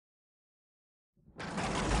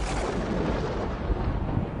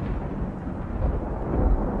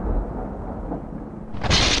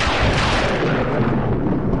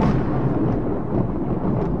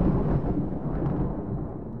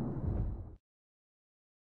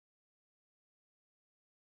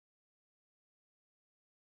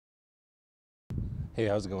Hey,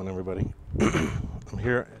 how's it going, everybody? I'm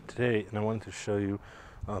here today and I wanted to show you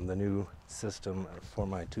the new system for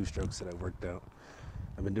my two-strokes that I worked out.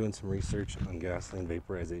 I've been doing some research on gasoline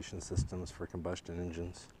vaporization systems for combustion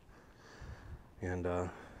engines, and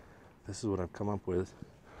this is what I've come up with.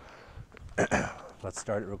 Let's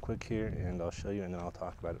start it real quick here and I'll show you, and then I'll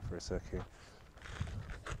talk about it for a sec here.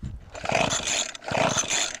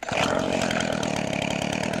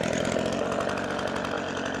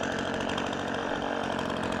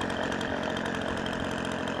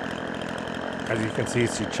 As you can see,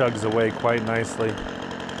 she chugs away quite nicely.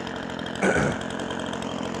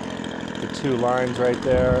 The two lines right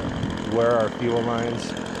there where our fuel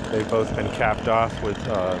lines, they've both been capped off with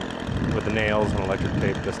the nails and electric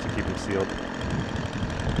tape just to keep them sealed.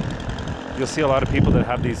 You'll see a lot of people that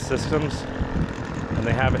have these systems and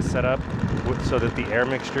they have it set up so that the air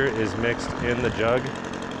mixture is mixed in the jug,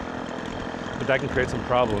 but that can create some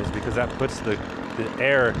problems because that puts the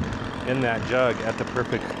air in that jug at the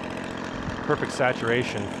perfect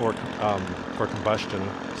saturation for combustion,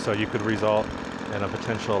 so you could result in a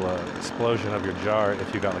potential explosion of your jar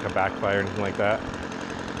if you got like a backfire or anything like that.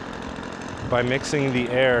 By mixing the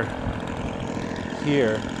air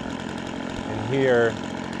here and here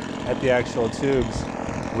at the actual tubes,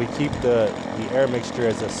 we keep the air mixture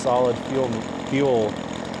as a solid fuel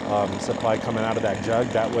supply coming out of that jug.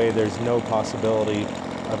 That way there's no possibility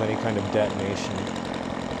of any kind of detonation.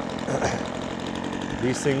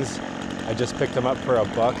 These things, I just picked them up for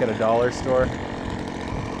 $1 at a dollar store.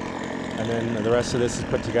 And then the rest of this is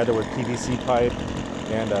put together with PVC pipe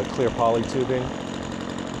and clear poly tubing.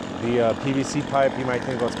 The PVC pipe, you might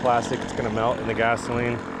think, well, it's plastic, it's going to melt in the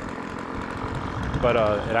gasoline. But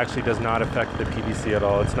it actually does not affect the PVC at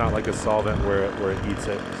all. It's not like a solvent where it eats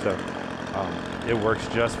it. So it works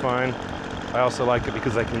just fine. I also like it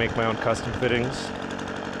because I can make my own custom fittings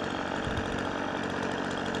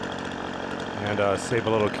and save a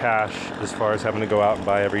little cash as far as having to go out and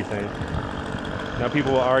buy everything. Now,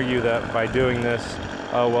 people will argue that by doing this,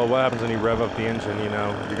 oh well, what happens when you rev up the engine? You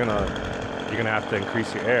know, you're gonna have to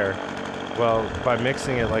increase your air. Well, by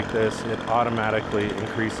mixing it like this, it automatically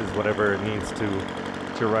increases whatever it needs to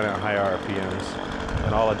run at higher RPMs,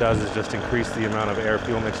 and all it does is just increase the amount of air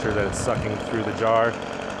fuel mixture that it's sucking through the jar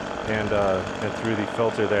and through the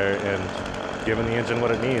filter there, and giving the engine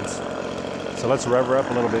what it needs. So let's rev her up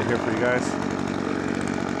a little bit here for you guys.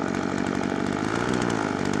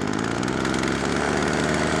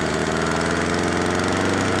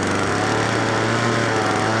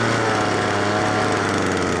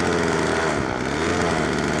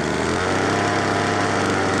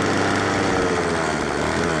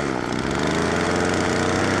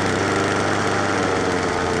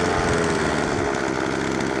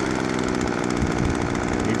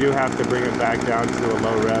 You do have to bring it back down to a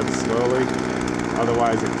low rev slowly,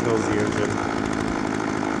 otherwise it kills the engine.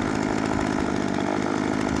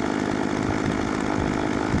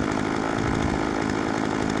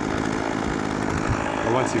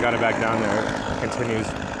 But once you got it back down there, it continues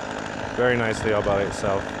very nicely all by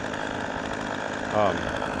itself.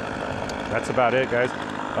 That's about it, guys.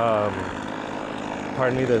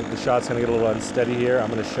 Pardon me, the shot's gonna get a little unsteady here. I'm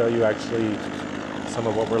gonna show you actually some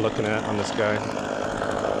of what we're looking at on this guy.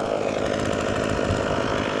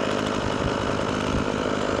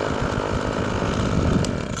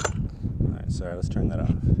 Sorry, let's turn that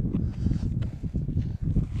off.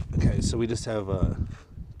 Okay, so we just have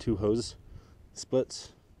two hose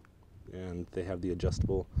splits, and they have the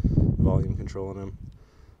adjustable volume control on them.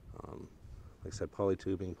 Like I said, poly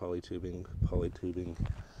tubing.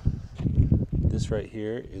 This right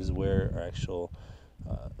here is where our actual,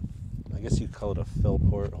 I guess you call it a fill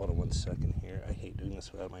port. Hold on one second here. I hate doing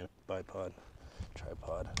this without my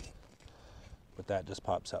tripod. But that just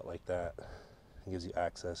pops out like that. It gives you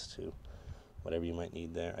access to whatever you might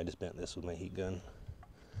need there. I just bent this with my heat gun.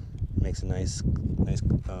 Makes a nice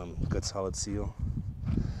good solid seal.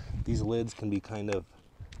 These lids can be kind of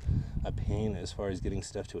a pain as far as getting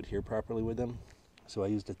stuff to adhere properly with them. So I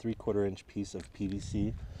used a 3/4 inch piece of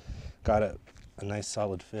PVC, got a nice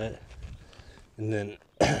solid fit, and then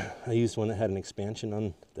I used one that had an expansion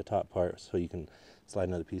on the top part, so you can slide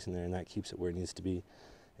another piece in there, and that keeps it where it needs to be.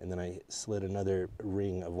 And then I slid another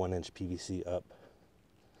ring of 1 inch PVC up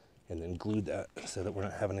and then glued that so that we're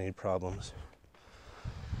not having any problems.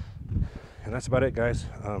 And that's about it, guys.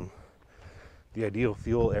 The ideal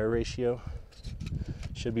fuel air ratio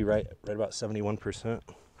should be right about 71%.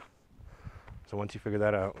 So once you figure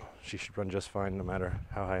that out, she should run just fine no matter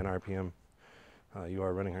how high an RPM you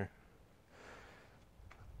are running her.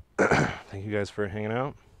 Thank you guys for hanging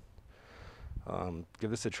out. Give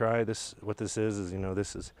this a try. What this is, you know,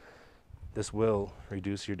 this is this will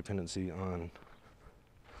reduce your dependency on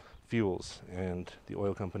fuels, and the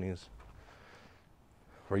oil companies.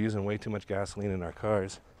 We're using way too much gasoline in our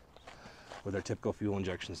cars with our typical fuel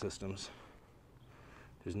injection systems.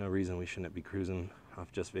 There's no reason we shouldn't be cruising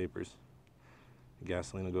off just vapors.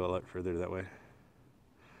 Gasoline will go a lot further that way.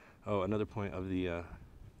 Oh, another point of the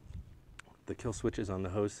kill switches on the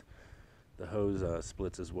hose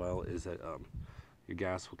splits as well is that your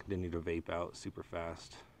gas will continue to vape out super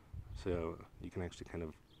fast. So you can actually kind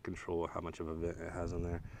of control how much of a vent it has in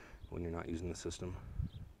there when you're not using the system.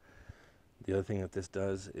 The other thing that this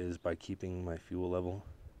does is by keeping my fuel level,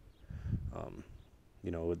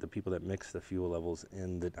 with the people that mix the fuel levels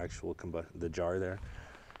in the actual the jar there,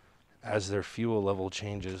 as their fuel level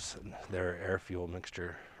changes, their air-fuel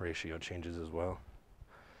mixture ratio changes as well.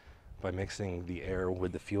 By mixing the air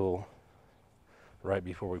with the fuel right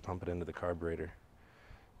before we pump it into the carburetor,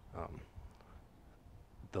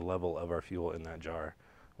 the level of our fuel in that jar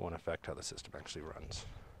won't affect how the system actually runs.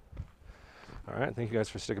 All right, thank you guys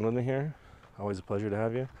for sticking with me here. Always a pleasure to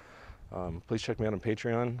have you. Please check me out on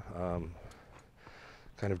Patreon.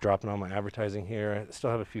 Kind of dropping all my advertising here. I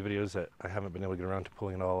still have a few videos that I haven't been able to get around to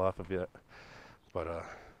pulling it all off of yet, but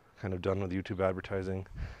kind of done with YouTube advertising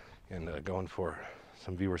and going for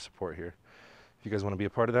some viewer support here. If you guys want to be a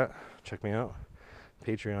part of that, check me out.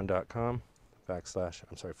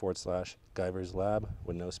 Patreon.com//Guyver's Lab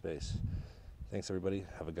with no space. Thanks everybody.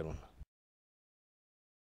 Have a good one.